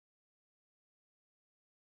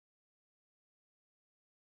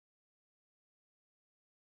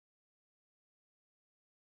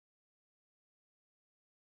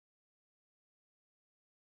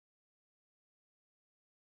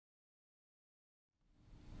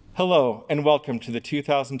Hello, and welcome to the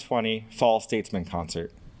 2020 Fall Statesmen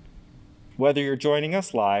Concert. Whether you're joining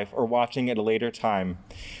us live or watching at a later time,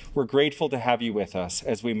 we're grateful to have you with us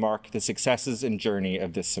as we mark the successes and journey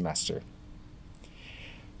of this semester.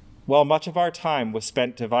 While much of our time was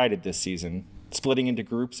spent divided this season, splitting into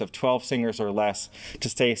groups of 12 singers or less to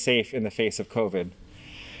stay safe in the face of COVID,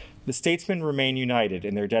 the Statesmen remain united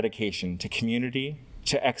in their dedication to community,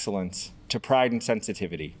 to excellence, to pride and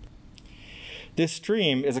sensitivity. This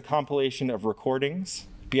stream is a compilation of recordings,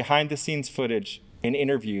 behind-the-scenes footage, and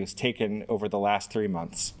interviews taken over the last 3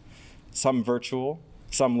 months, some virtual,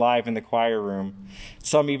 some live in the choir room,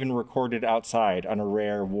 some even recorded outside on a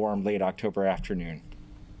rare, warm, late October afternoon.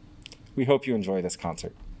 We hope you enjoy this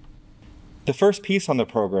concert. The first piece on the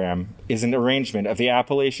program is an arrangement of the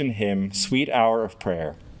Appalachian hymn, Sweet Hour of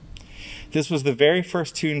Prayer. This was the very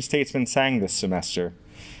first tune Statesmen sang this semester,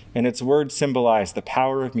 and its words symbolize the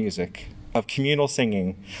power of music, of communal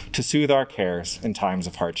singing, to soothe our cares in times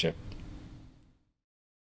of hardship.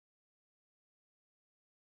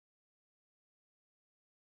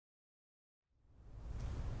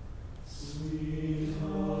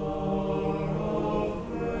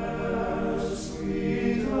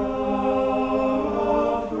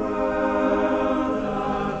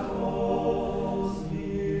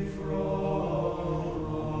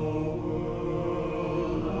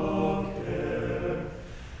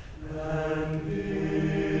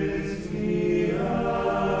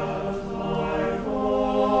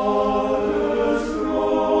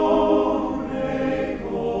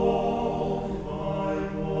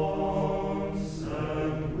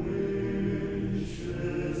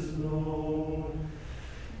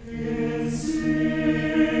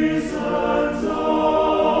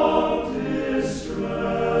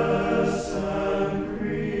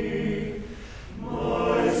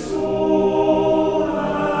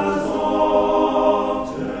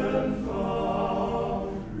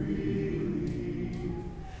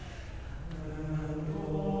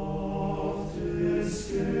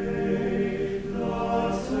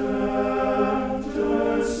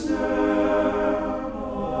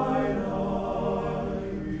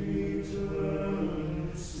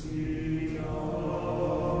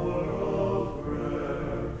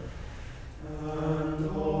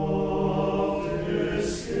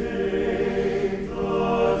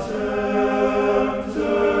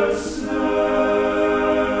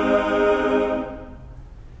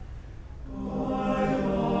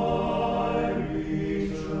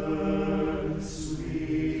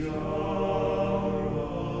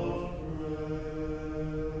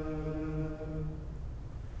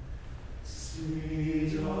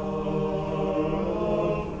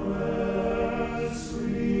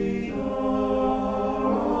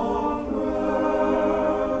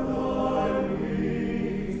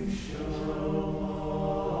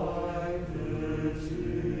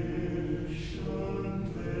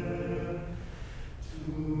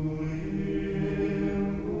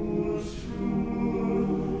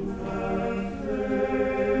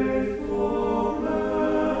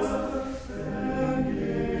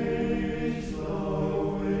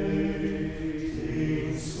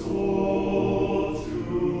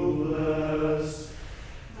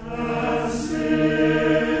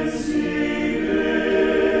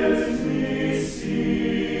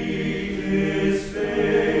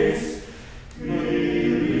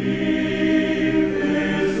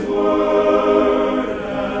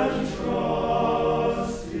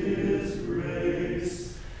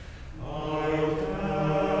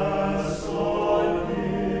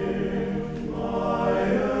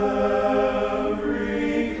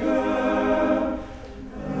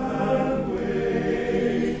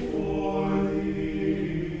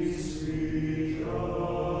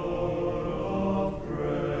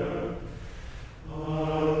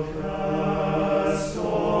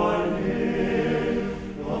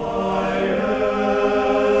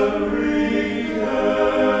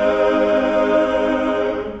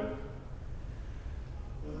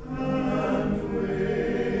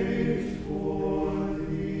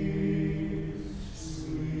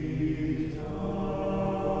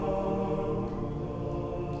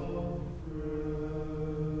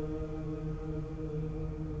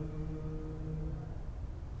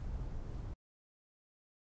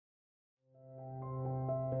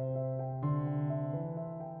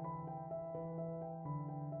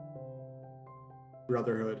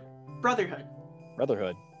 Brotherhood. Brotherhood.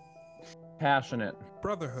 Brotherhood. Passionate.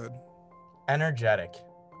 Brotherhood. Energetic.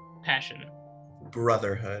 Passion.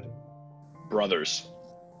 Brotherhood. Brothers.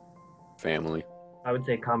 Family. I would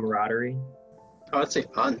say camaraderie. I would say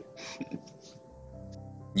fun.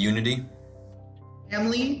 Unity.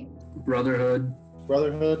 Family. Brotherhood.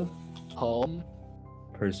 Brotherhood. Home.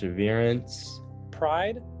 Perseverance.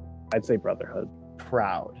 Pride. I'd say brotherhood.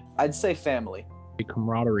 Proud. I'd say family.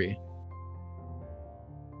 Camaraderie.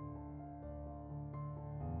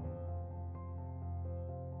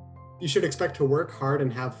 You should expect to work hard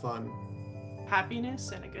and have fun.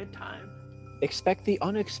 Happiness and a good time. Expect the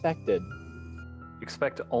unexpected.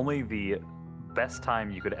 Expect only the best time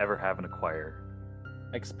you could ever have in a choir.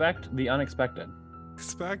 Expect the unexpected.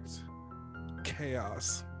 Expect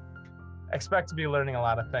chaos. Expect to be learning a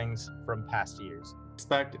lot of things from past years.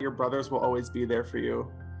 Expect your brothers will always be there for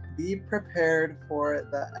you. Be prepared for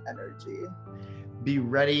the energy. Be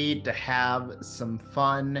ready to have some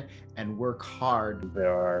fun and work hard.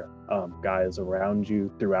 There are guys around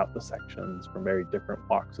you throughout the sections from very different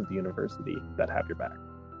walks of the university that have your back.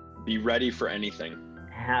 Be ready for anything.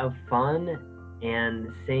 Have fun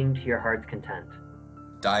and sing to your heart's content.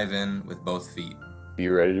 Dive in with both feet. Be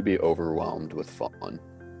ready to be overwhelmed with fun.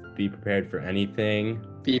 Be prepared for anything.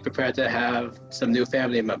 Be prepared to have some new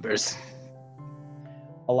family members.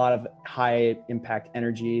 A lot of high impact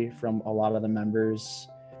energy from a lot of the members.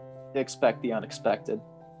 Expect the unexpected.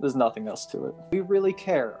 There's nothing else to it. We really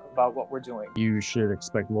care about what we're doing. You should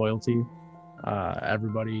expect loyalty.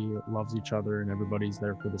 Everybody loves each other and everybody's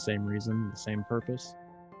there for the same reason, the same purpose.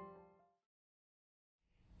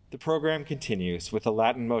 The program continues with the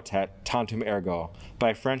Latin motet Tantum Ergo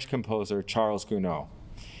by French composer Charles Gounod.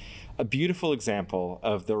 A beautiful example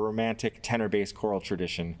of the romantic tenor-based choral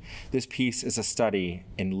tradition, this piece is a study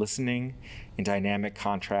in listening, in dynamic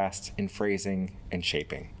contrast, in phrasing, and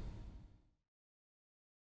shaping.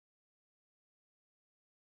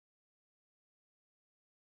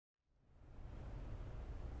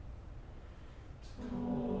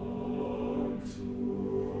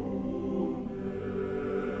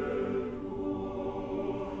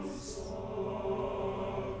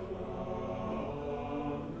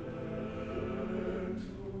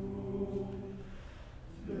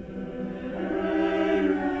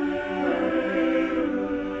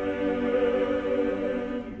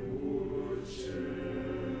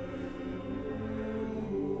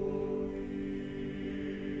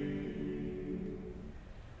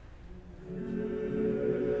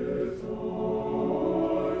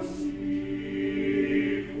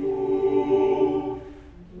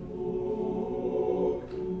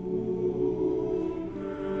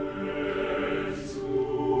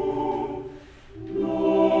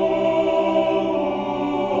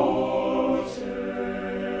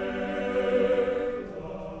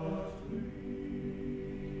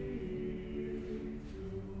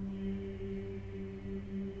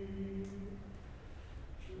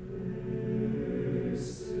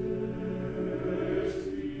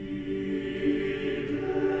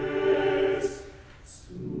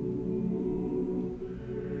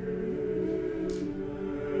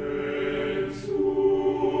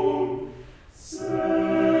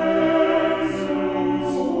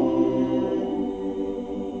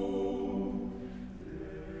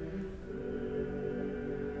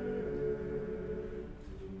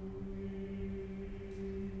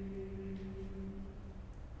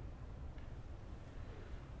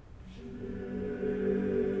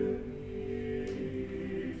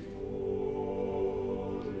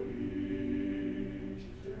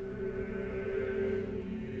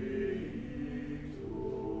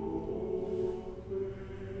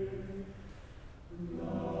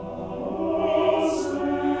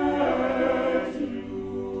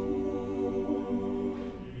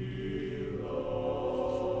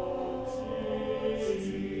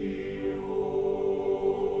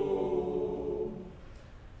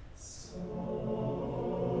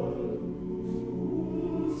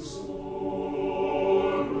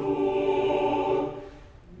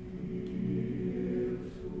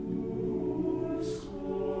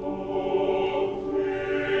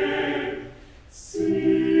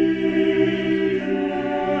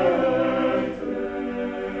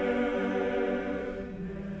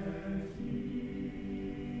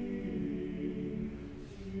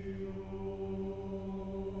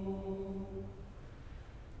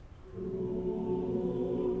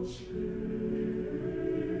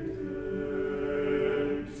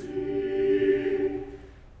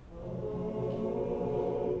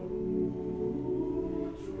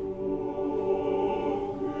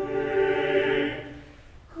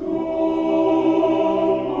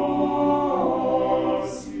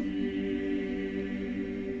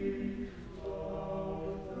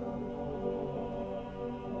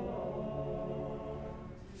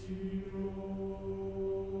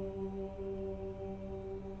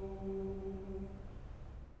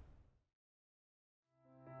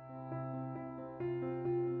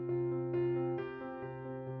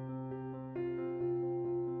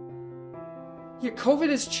 Yeah, COVID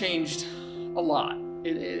has changed a lot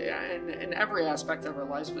in every aspect of our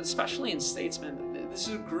lives, but especially in Statesmen. This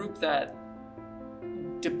is a group that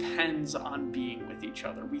depends on being with each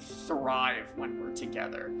other. We thrive when we're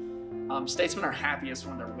together. Statesmen are happiest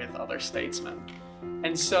when they're with other statesmen.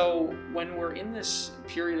 And so when we're in this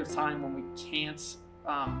period of time when we can't,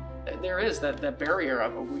 there is that barrier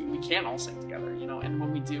of we can't all sing together, you know, and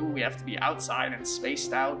when we do, we have to be outside and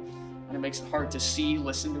spaced out, and it makes it hard to see,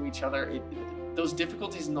 listen to each other. Those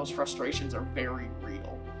difficulties and those frustrations are very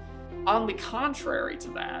real. On the contrary to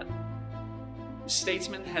that,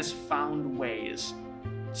 Statesmen has found ways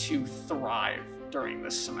to thrive during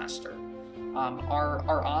this semester.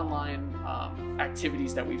 Our online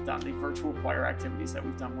activities that we've done, the virtual choir activities that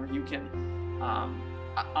we've done, where you can,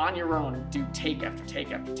 on your own, do take after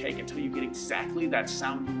take after take until you get exactly that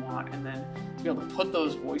sound you want, and then to be able to put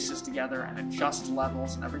those voices together and adjust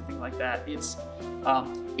levels and everything like that.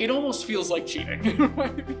 It almost feels like cheating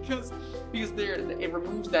because it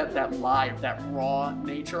removes that live, that raw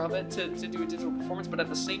nature of it to do a digital performance, but at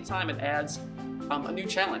the same time it adds a new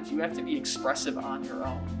challenge. You have to be expressive on your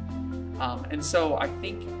own. And so I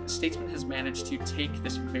think Statesmen has managed to take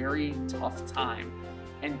this very tough time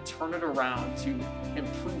and turn it around to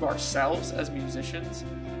improve ourselves as musicians,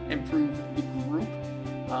 improve the group,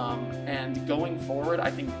 and going forward,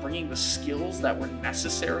 I think bringing the skills that were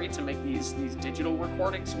necessary to make these digital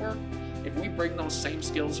recordings work, if we bring those same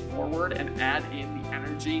skills forward and add in the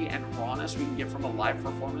energy and rawness we can get from a live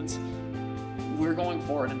performance, we're going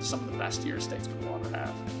forward into some of the best years Statesmen will ever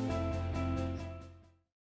have.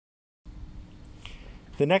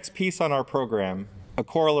 The next piece on our program, a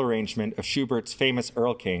choral arrangement of Schubert's famous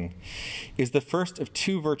ErlKing, is the first of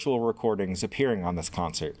 2 virtual recordings appearing on this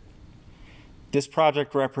concert. This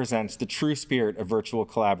project represents the true spirit of virtual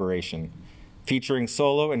collaboration, featuring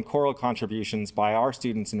solo and choral contributions by our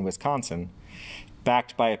students in Wisconsin,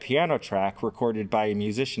 backed by a piano track recorded by a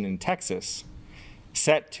musician in Texas,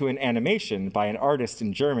 set to an animation by an artist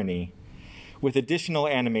in Germany, with additional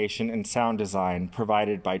animation and sound design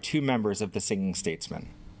provided by 2 members of the Singing Statesmen.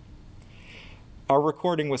 Our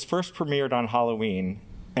recording was first premiered on Halloween,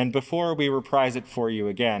 and before we reprise it for you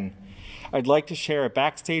again, I'd like to share a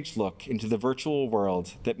backstage look into the virtual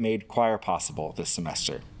world that made choir possible this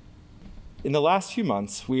semester. In the last few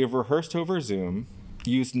months, we have rehearsed over Zoom,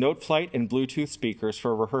 used Noteflight and Bluetooth speakers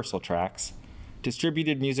for rehearsal tracks,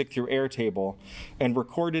 distributed music through Airtable, and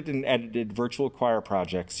recorded and edited virtual choir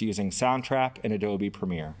projects using Soundtrap and Adobe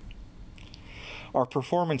Premiere. Our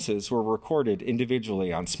performances were recorded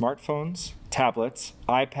individually on smartphones, tablets,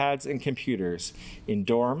 iPads, and computers in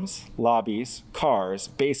dorms, lobbies, cars,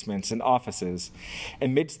 basements, and offices,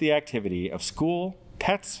 amidst the activity of school,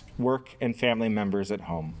 pets, work, and family members at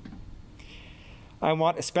home. I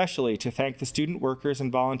want especially to thank the student workers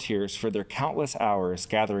and volunteers for their countless hours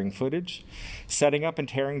gathering footage, setting up and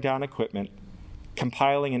tearing down equipment,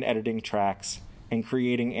 compiling and editing tracks, and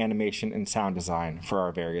creating animation and sound design for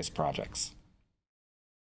our various projects.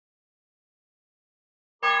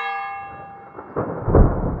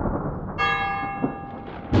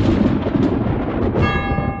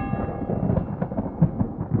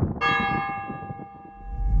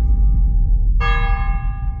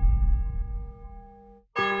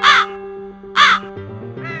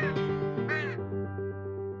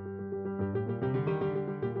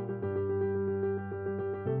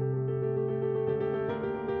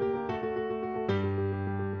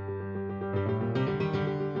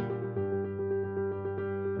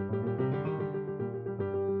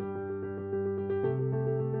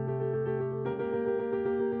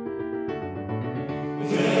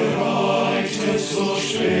 So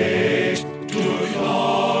spät durch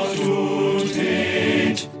Nacht und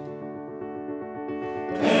Wind.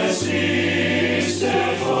 Es ist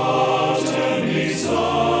der Vater mit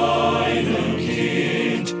seinem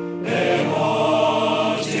Kind.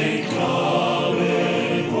 Hat den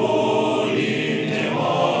Knaben wohl in dem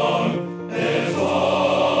Arm.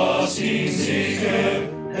 Fasst ihn sicher,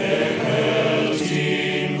 hält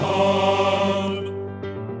ihn warm.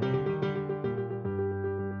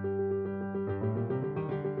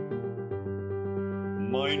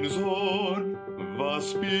 Mein Sohn,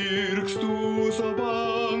 was birgst du so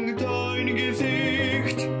bang dein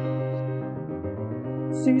Gesicht?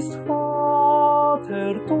 Siehst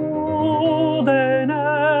Vater, du, den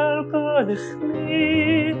ärgere ich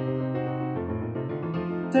nie,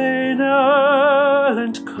 den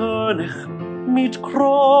Elendkönig mit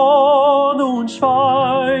Kron und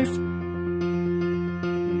Schweif.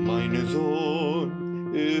 Mein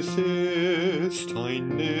Sohn, es ist ein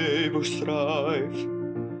Nebelstreif.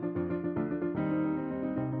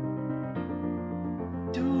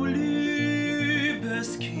 Du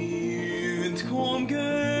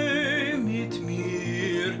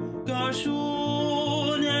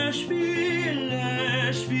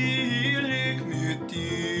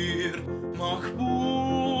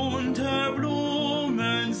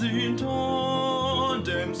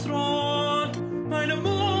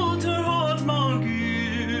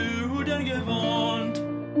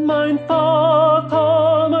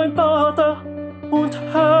und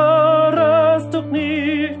hörest doch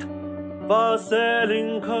nicht, was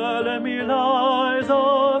Seelenkölle mir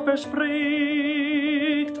leiser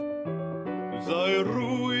verspricht. Sei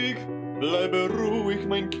ruhig, bleibe ruhig,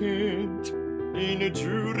 mein Kind. In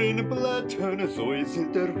dürren Blättern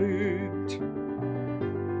säuselt der Wind.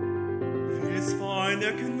 Willst,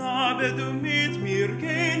 feiner Knabe, du mit mir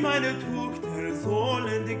gehen? Meine Tochter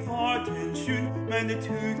sollen dich warten schön. Meine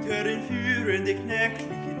Töchter führen dich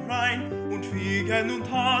nächtlich rein und wiegen und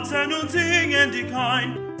tanzen und singen dich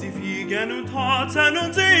ein. Sie wiegen und tanzen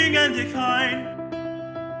und singen dich ein.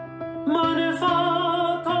 Meine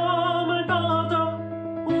Vater, mein Vater,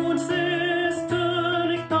 uns ist du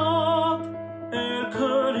nicht dort.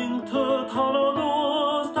 ErlKing totaler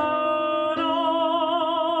Lust errat.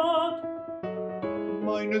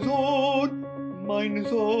 Mein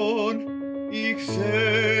Sohn, ich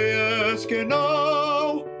sehe es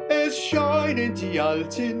genau. Es scheinen die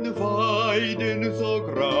alten Weiden so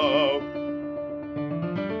grau.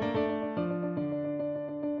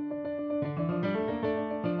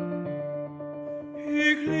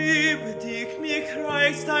 Ich liebe dich, mich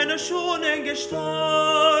reizt deine schöne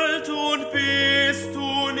Gestalt und bist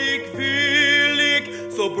du nicht willig,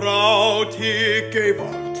 so braut ich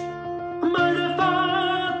Gewalt. Meine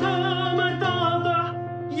Vater, mein Vater,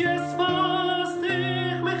 jetzt fasst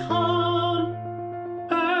ich mich an.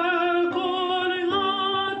 ErlKing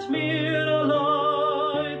hat mir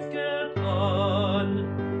Leid getan.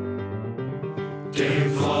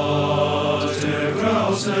 Dem Vater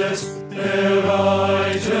grauset,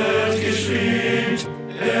 reitet geschwind,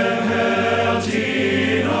 hält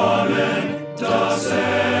ihn allen, das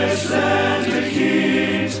exzellente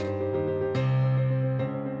Kind.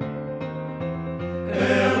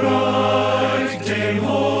 Reicht den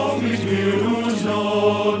Hof mit Mühe und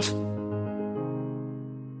Not.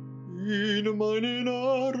 In meinen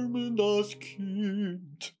Armen das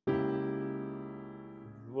Kind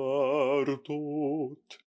war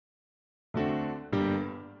tot.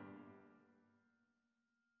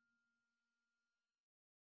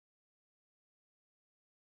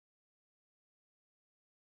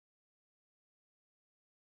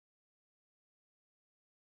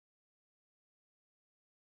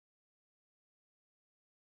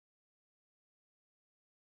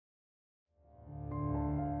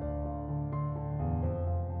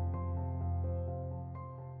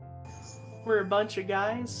 We're a bunch of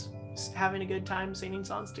guys just having a good time singing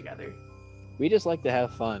songs together. We just like to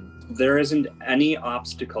have fun. There isn't any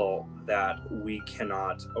obstacle that we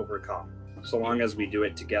cannot overcome, so long as we do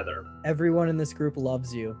it together. Everyone in this group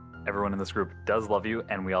loves you. Everyone in this group does love you,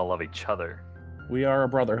 and we all love each other. We are a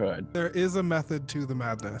brotherhood. There is a method to the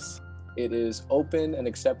madness. It is open and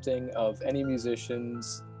accepting of any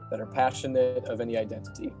musicians that are passionate of any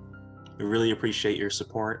identity. We really appreciate your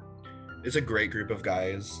support. It's a great group of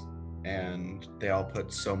guys, and they all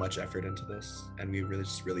put so much effort into this, and we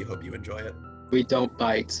really hope you enjoy it. We don't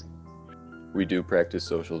bite. We do practice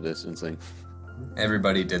social distancing.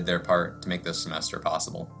 Everybody did their part to make this semester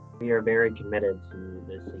possible. We are very committed to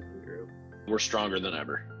this singing group. We're stronger than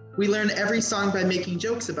ever. We learn every song by making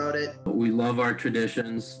jokes about it. We love our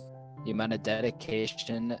traditions. The amount of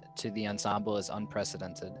dedication to the ensemble is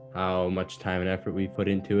unprecedented. How much time and effort we put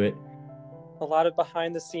into it. A lot of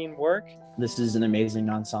behind-the-scene work. This is an amazing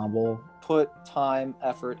ensemble. Put time,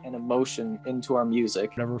 effort, and emotion into our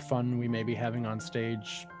music. Whatever fun we may be having on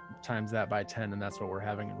stage, times that by 10, and that's what we're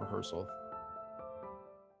having in rehearsal.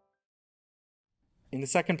 In the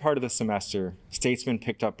second part of the semester, Statesmen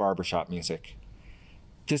picked up barbershop music.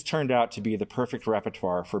 This turned out to be the perfect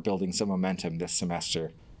repertoire for building some momentum this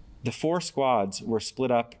semester. The 4 squads were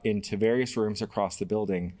split up into various rooms across the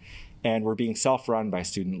building and were being self-run by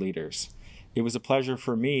student leaders. It was a pleasure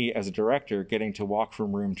for me as a director getting to walk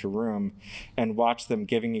from room to room and watch them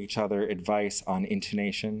giving each other advice on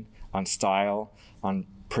intonation, on style, on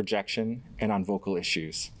projection, and on vocal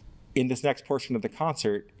issues. In this next portion of the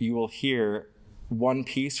concert, you will hear one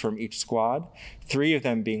piece from each squad, 3 of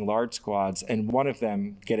them being large squads, and 1 of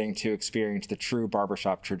them getting to experience the true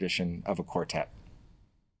barbershop tradition of a quartet.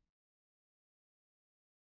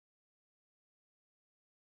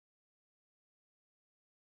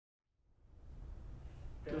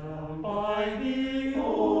 Down by the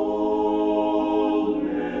old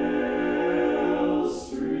mill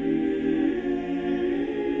street,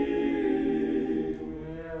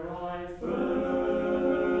 where I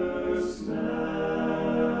first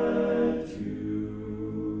met you,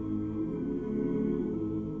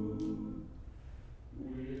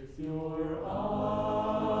 with your eyes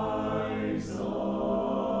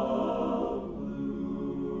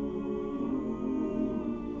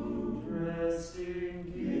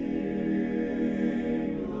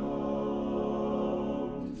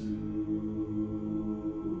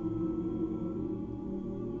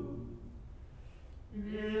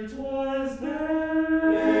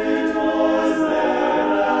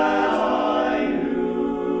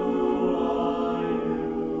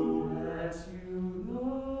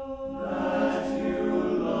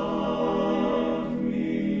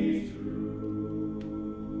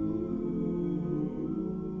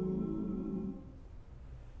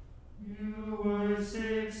You were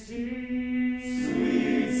 16,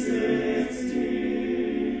 sweet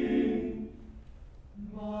 16,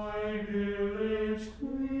 my village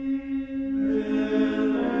queen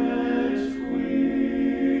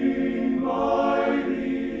by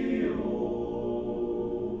the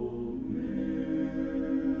old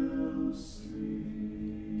mill stream.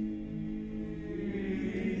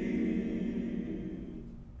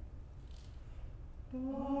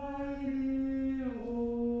 By the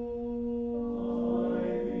old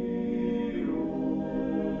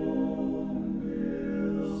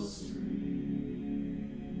mill stream.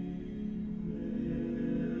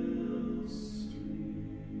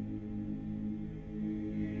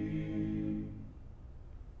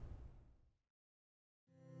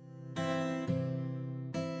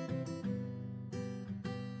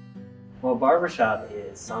 Well, barbershop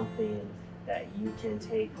is something that you can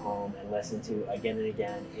take home and listen to again and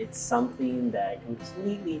again. It's something that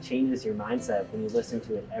completely changes your mindset when you listen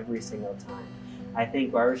to it every single time. I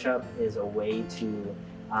think barbershop is a way to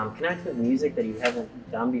connect with music that you haven't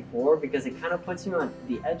done before, because it kind of puts you on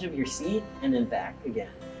the edge of your seat and then back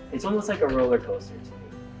again. It's almost like a roller coaster to me.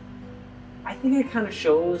 I think it kind of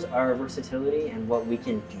shows our versatility and what we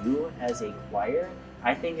can do as a choir.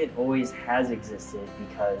 I think it always has existed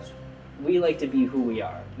because we like to be who we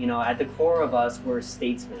are. You know, at the core of us, we're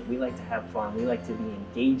statesmen. We like to have fun. We like to be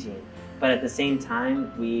engaging. But at the same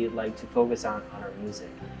time, we like to focus on our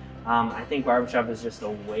music. I think barbershop is just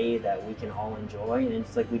a way that we can all enjoy. And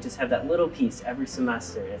it's like we just have that little piece every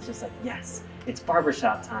semester. It's just like, yes, it's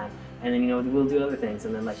barbershop time. And then, you know, we'll do other things.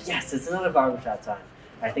 And then like, yes, it's another barbershop time.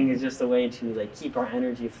 I think it's just a way to like keep our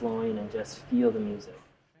energy flowing and just feel the music.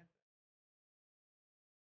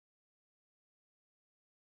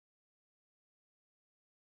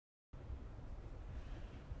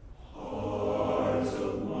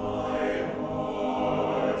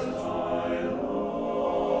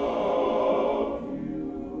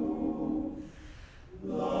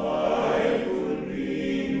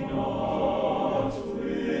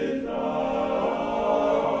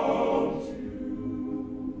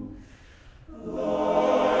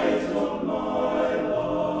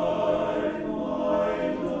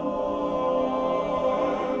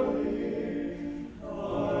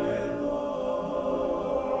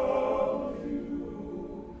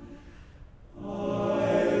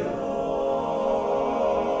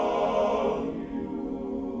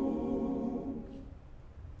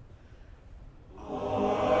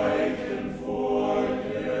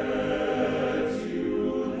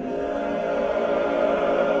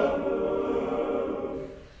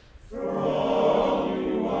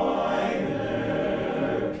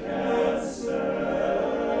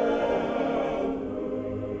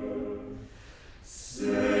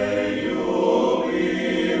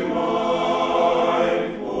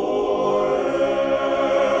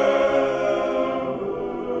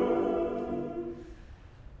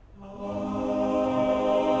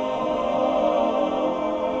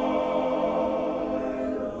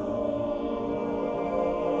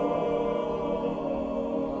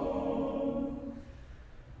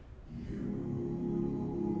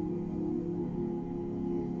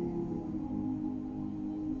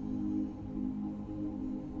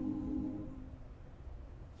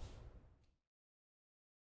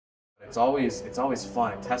 It's always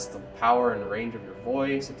fun. It tests the power and range of your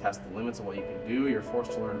voice. It tests the limits of what you can do. You're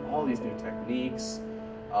forced to learn all these new techniques.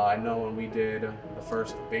 I know when we did the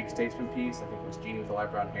first big Statesman piece, I think it was Jeannie with the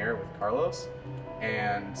light brown hair with Carlos,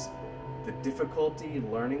 and the difficulty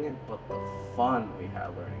learning it, but the fun we had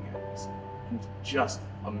learning it was just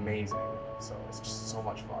amazing. So it's just so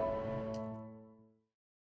much fun.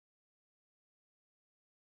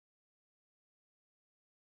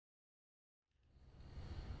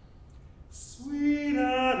 Sweet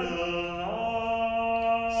Adeline,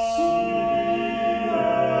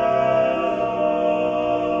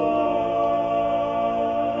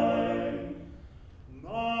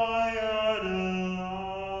 my Adeline,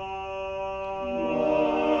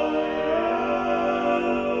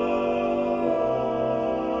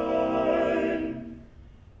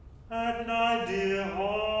 at night, dear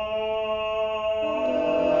heart.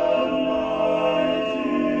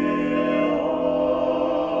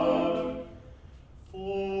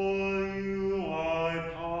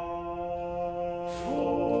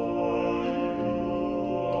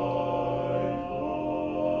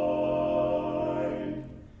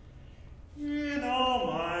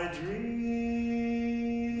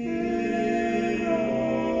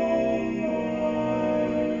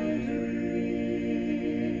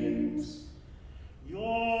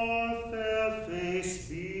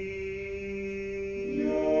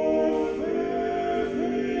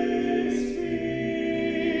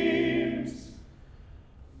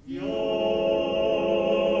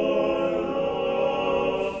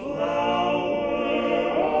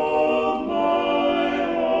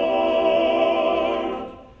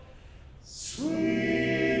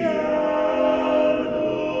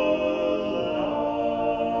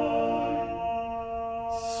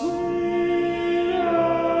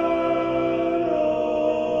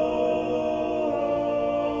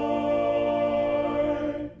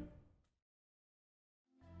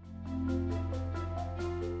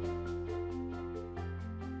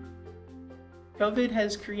 COVID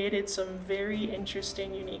has created some very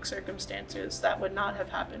interesting, unique circumstances that would not have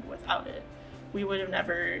happened without it. We would have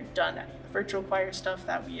never done any of the virtual choir stuff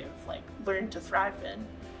that we have learned to thrive in.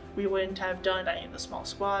 We wouldn't have done any of the small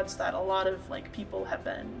squads that a lot of people have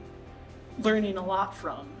been learning a lot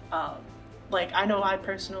from. I know I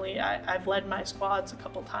personally, I've led my squads a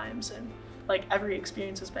couple times, and every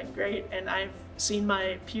experience has been great, and I've seen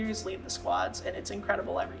my peers lead the squads, and it's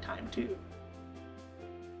incredible every time too.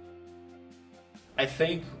 I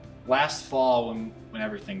think last fall when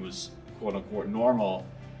everything was quote unquote normal,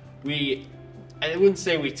 I wouldn't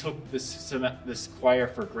say we took this choir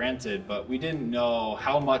for granted, but we didn't know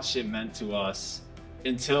how much it meant to us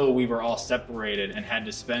until we were all separated and had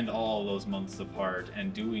to spend all of those months apart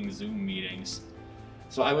and doing Zoom meetings.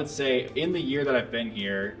 So I would say in the year that I've been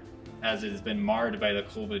here, as it has been marred by the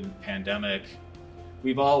COVID pandemic,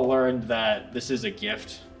 we've all learned that this is a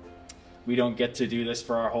gift. We don't get to do this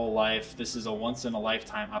for our whole life. This is a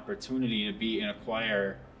once-in-a-lifetime opportunity to be in a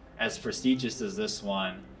choir as prestigious as this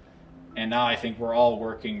one. And now I think we're all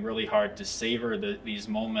working really hard to savor these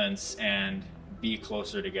moments and be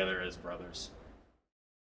closer together as brothers.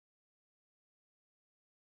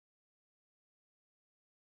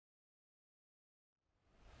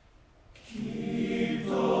 Keep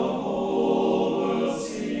the whole world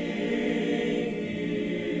singing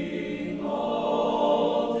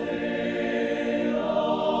all day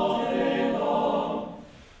long.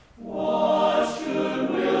 What good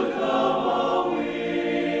will come a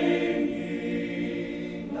winging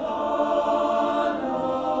on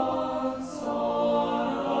us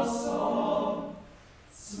on a song?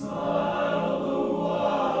 Smile the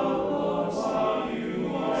wild ones while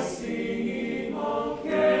you are singing, oh,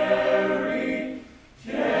 carry,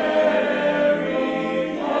 carry, carry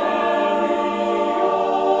on.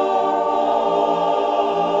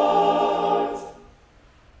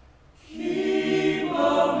 Keep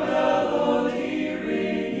a melody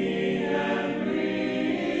ringing and ringing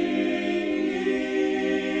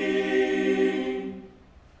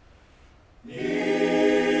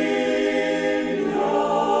in your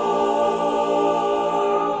heart.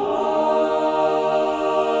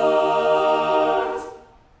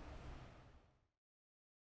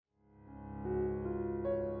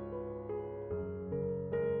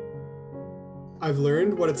 I've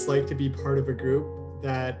learned what it's like to be part of a group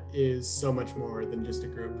that is so much more than just a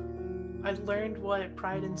group. I've learned what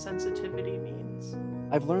pride and sensitivity means.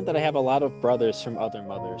 I've learned that I have a lot of brothers from other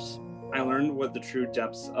mothers. I learned what the true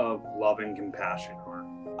depths of love and compassion are.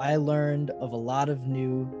 I learned of a lot of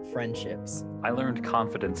new friendships. I learned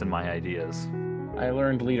confidence in my ideas. I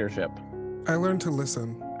learned leadership. I learned to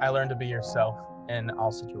listen. I learned to be yourself in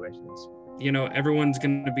all situations. Everyone's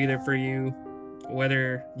going to be there for you,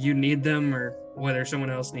 whether you need them or whether someone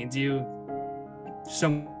else needs you.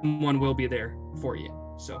 Someone will be there for you.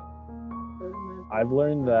 So I've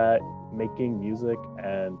learned that making music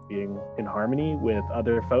and being in harmony with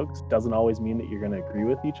other folks doesn't always mean that you're going to agree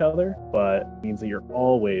with each other, but means that you're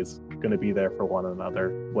always going to be there for one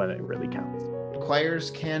another when it really counts. Choirs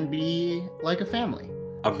can be like a family.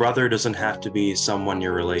 A brother doesn't have to be someone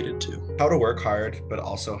you're related to. How to work hard, but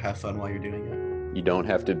also have fun while you're doing it. You don't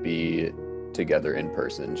have to be together in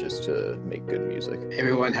person just to make good music.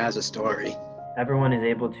 Everyone has a story. Everyone is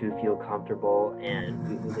able to feel comfortable and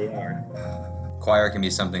be who they are. Choir can be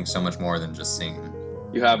something so much more than just singing.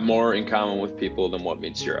 You have more in common with people than what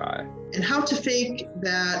meets your eye. And how to fake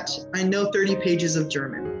that I know 30 pages of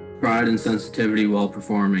German. Pride and sensitivity while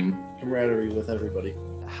performing. Camaraderie with everybody.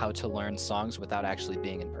 How to learn songs without actually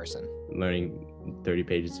being in person. Learning 30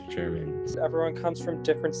 pages of German. Everyone comes from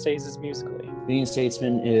different stages musically. Being a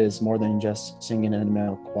Statesman is more than just singing in a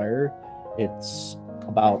male choir. It's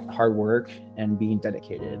about hard work and being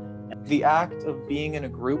dedicated. The act of being in a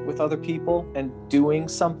group with other people and doing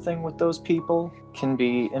something with those people can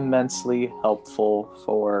be immensely helpful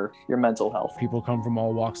for your mental health. People come from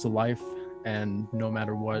all walks of life, and no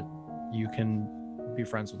matter what, you can be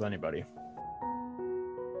friends with anybody.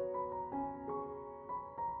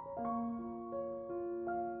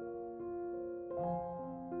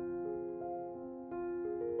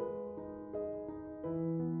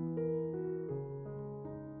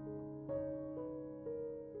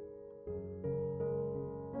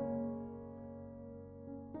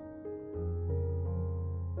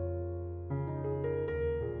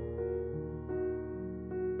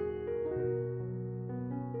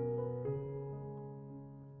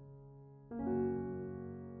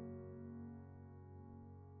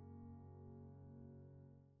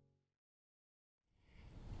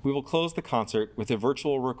 We will close the concert with a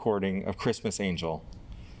virtual recording of Christmas Angel.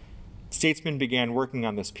 Statesmen began working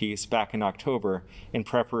on this piece back in October in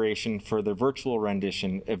preparation for the virtual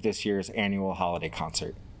rendition of this year's annual holiday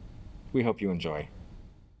concert. We hope you enjoy.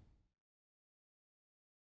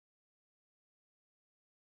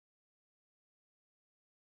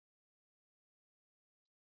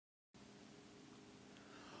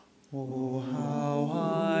 Oh, how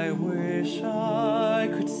I wish I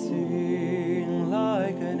could sing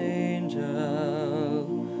like an angel.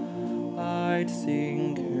 I'd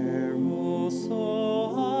sing carols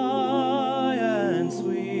so high and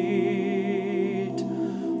sweet.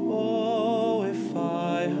 Oh, if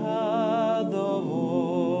I had the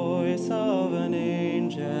voice of an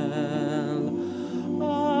angel,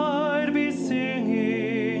 I'd be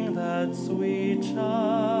singing that sweet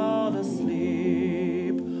child asleep.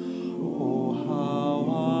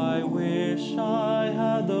 I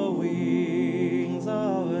had the wings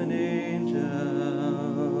of an angel,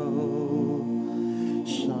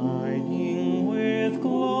 shining with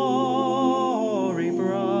glory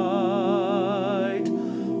bright.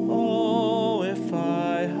 Oh, if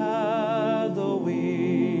I had the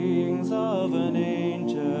wings of an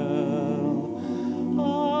angel,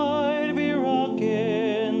 I'd be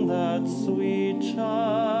rocking that sweet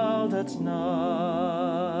child at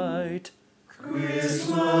night.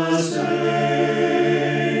 Christmas angel,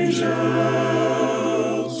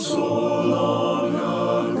 so long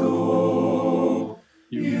ago,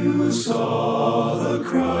 you saw the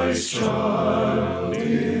Christ child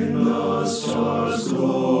in the stars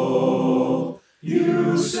glow.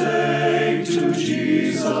 You sang to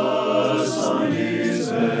Jesus on his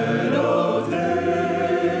bed of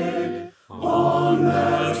hay, on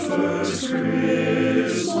that first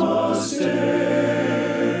Christmas day.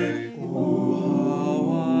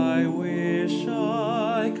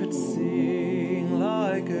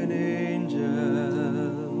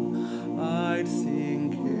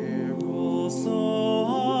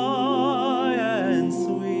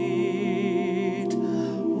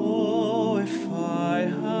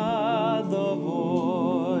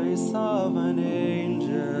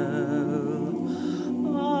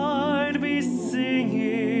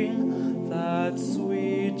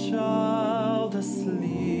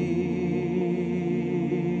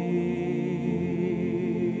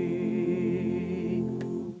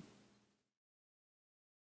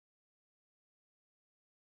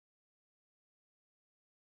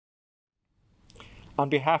 On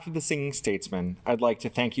behalf of the Singing Statesmen, I'd like to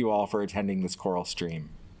thank you all for attending this choral stream.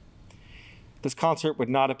 This concert would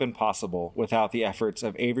not have been possible without the efforts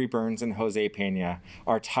of Avery Burns and Jose Peña,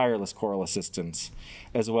 our tireless choral assistants,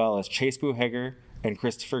 as well as Chase Bucheger and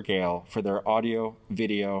Christopher Gale for their audio,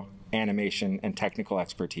 video, animation, and technical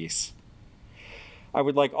expertise. I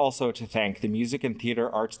would like also to thank the Music and Theater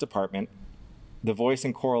Arts Department, the Voice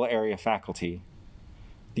and Choral Area faculty,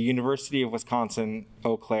 the University of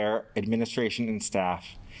Wisconsin-Eau Claire administration and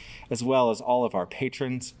staff, as well as all of our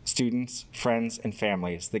patrons, students, friends, and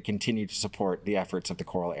families that continue to support the efforts of the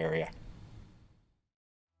choral area.